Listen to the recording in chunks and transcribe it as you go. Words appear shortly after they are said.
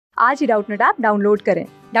आज ही Doubtnut app download करें।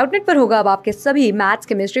 डाउटनट पर होगा अब आपके सभी मैथ्स,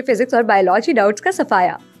 केमिस्ट्री, फिजिक्स और बायोलॉजी डाउट्स का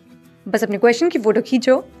सफाया। बस अपने क्वेश्चन की फोटो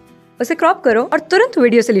खींचो, उसे क्रॉप करो और तुरंत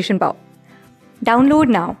वीडियो सोल्यूशन पाओ। Download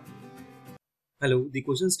now. Hello, the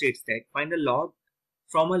question states that find a lot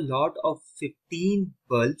from a lot of 15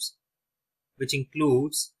 bulbs, which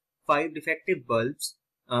includes 5 defective bulbs,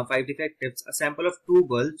 5 defectives. A sample of 2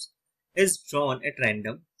 bulbs is drawn at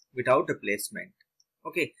random without replacement.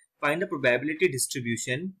 Okay, find the probability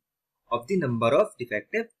distribution of the number of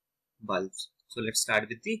defective bulbs. So let's start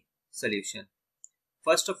with the solution.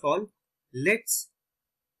 First of all, let's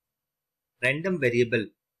random variable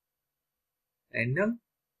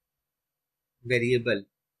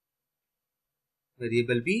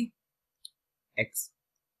be x.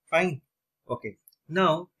 Fine. Okay.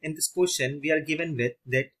 Now in this question we are given with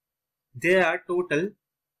that there are total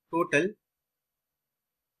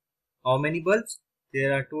how many bulbs?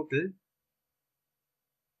 There are total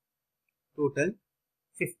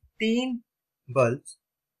 15 bulbs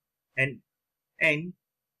and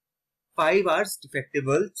 5 are defective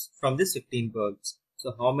bulbs from this 15 bulbs.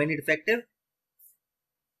 So how many defective?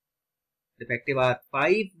 Defective are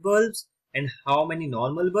 5 bulbs. And how many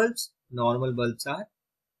normal bulbs? Normal bulbs are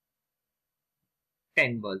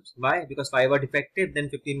 10 bulbs. Why? Because 5 are defective, then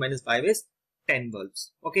 15 minus 5 is 10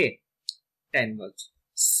 bulbs. Okay, 10 bulbs.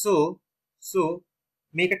 So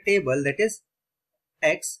make a table that is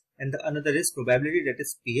x and the another is probability, that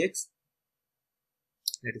is px.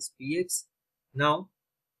 Now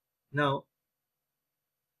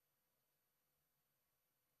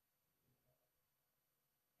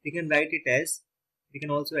we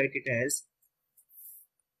can also write it as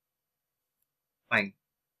fine.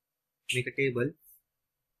 Make a table.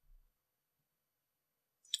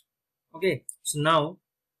 Okay, so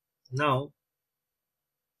now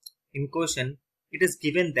in question it is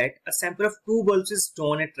given that a sample of 2 bulbs is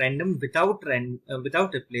drawn at random without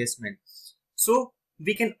replacement. So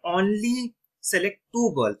we can only select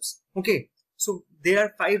 2 bulbs. Okay, so there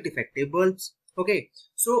are 5 defective bulbs. Okay,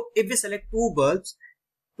 so if we select 2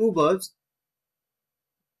 bulbs,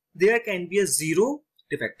 there can be a 0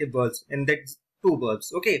 defective bulbs in that 2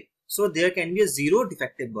 bulbs. Okay, so there can be a 0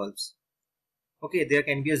 defective bulbs. Okay, there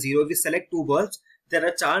can be a 0. If we select 2 bulbs, there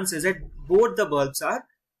are chances that both the bulbs are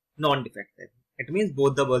non-defective. It means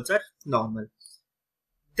both the bulbs are normal.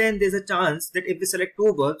 Then there's a chance that if we select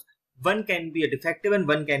 2 bulbs, one can be a defective and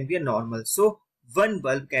one can be a normal. So one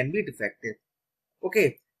bulb can be defective.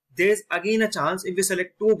 Okay, there's again a chance if we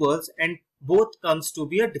select 2 bulbs and both comes to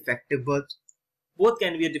be a defective bulb. Both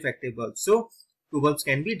can be a defective bulb. So 2 bulbs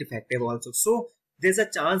can be defective also. So there's a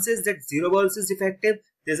chances that 0 bulbs is defective.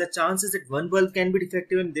 There's a chances that 1 bulb can be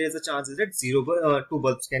defective, and there's a chances that 2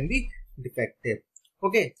 bulbs can be defective.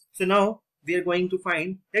 Okay, so now we are going to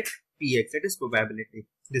find that px, that is probability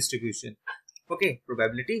distribution. Okay,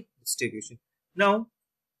 probability distribution. Now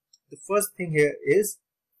the first thing here is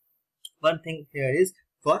for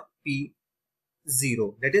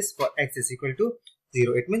p0, that is for x is equal to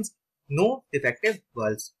 0. It means no defective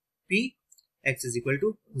bulbs. P x is equal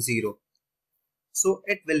to 0. So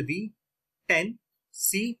it will be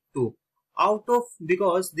 10C2 out of,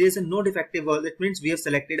 because there is a no defective bulb, that means we have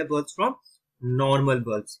selected a bulbs from normal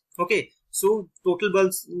bulbs. Okay, so total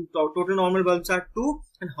normal bulbs are 2,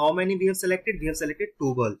 and how many we have selected? We have selected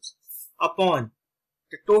 2 bulbs upon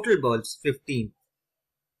the total bulbs 15.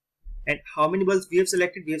 And how many bulbs we have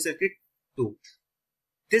selected? We have selected 2.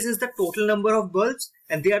 This is the total number of bulbs,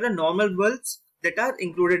 and they are the normal bulbs that are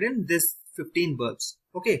included in this 15 bulbs.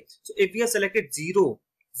 Okay, so if we have selected 0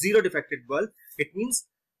 defective bulb, it means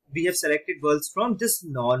we have selected bulbs from this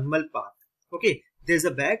normal path. Okay, there's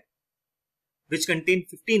a bag which contains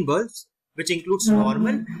 15 bulbs, which includes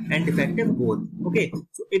normal and defective both. Okay,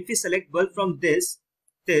 so if we select bulb from this,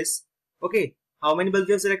 okay, how many bulbs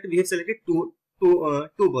we have selected? We have selected two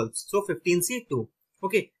bulbs, so 15C2.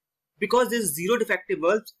 Okay, because there is 0 defective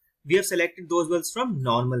bulbs, we have selected those bulbs from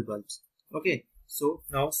normal bulbs. Okay, so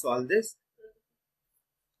now solve this.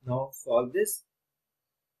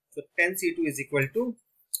 So 10C2 is equal to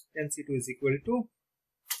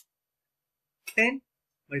 10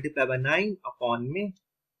 multiplied by 9 upon में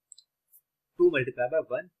 2 multiplied by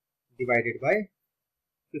 1 divided by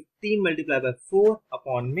 15 multiplied by 4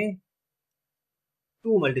 upon में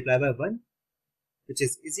 2 multiplied by 1, which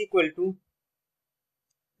is equal to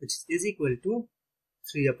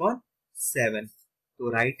 3 upon 7. So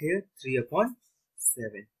write here 3 upon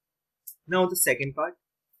 7. Now the second part.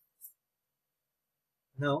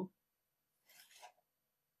 Now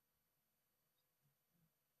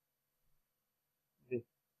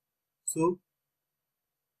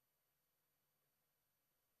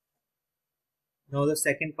Now the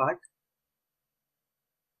second part.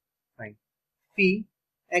 Fine. P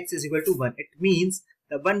x is equal to 1. It means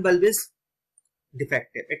the one bulb is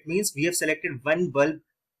defective. It means we have selected one bulb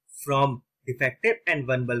from defective and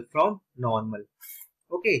one bulb from normal.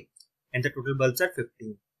 Okay. And the total bulbs are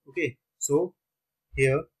 15. Okay. So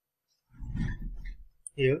here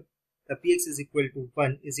the px is equal to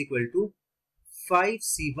 1 is equal to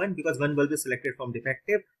 5c1 because one bulb is selected from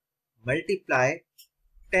defective, multiply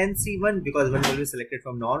 10c1 because one bulb is selected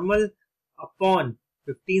from normal, upon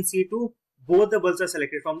 15c2. Both the bulbs are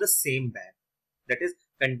selected from the same bag, that is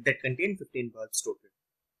that contain 15 bulbs total,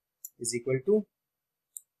 is equal to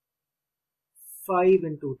 5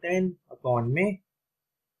 into 10 upon me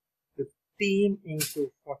 15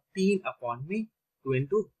 into 14 upon me 2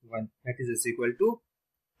 into 1, that is equal to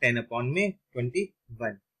 10 upon me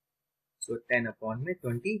 21. So 10 upon me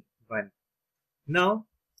 21. Now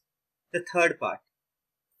the third part.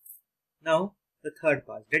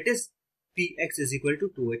 That is px is equal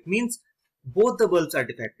to 2. It means both the bulbs are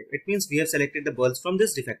defective. It means we have selected the bulbs from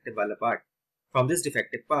this defective part.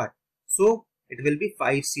 So it will be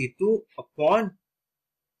 5c2 upon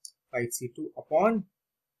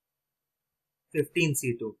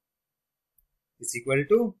 15c2 is equal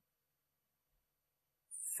to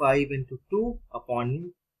 5 into 2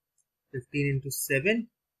 upon 15 into 7,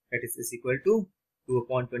 that is equal to 2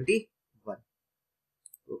 upon 21.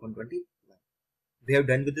 We have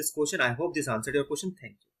done with this question. I hope this answered your question.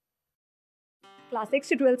 Thank you. Class 6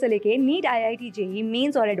 से 12 से लेके NEET IIT JEE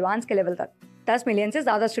mains और advance के level तक 10 million से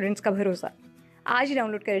ज़्यादा students का भरोसा। आज ही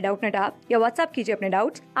डाउनलोड करें डाउटनेट ऐप या व्हाट्सएप कीजिए अपने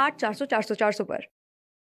डाउट्स 8400 400 400 पर।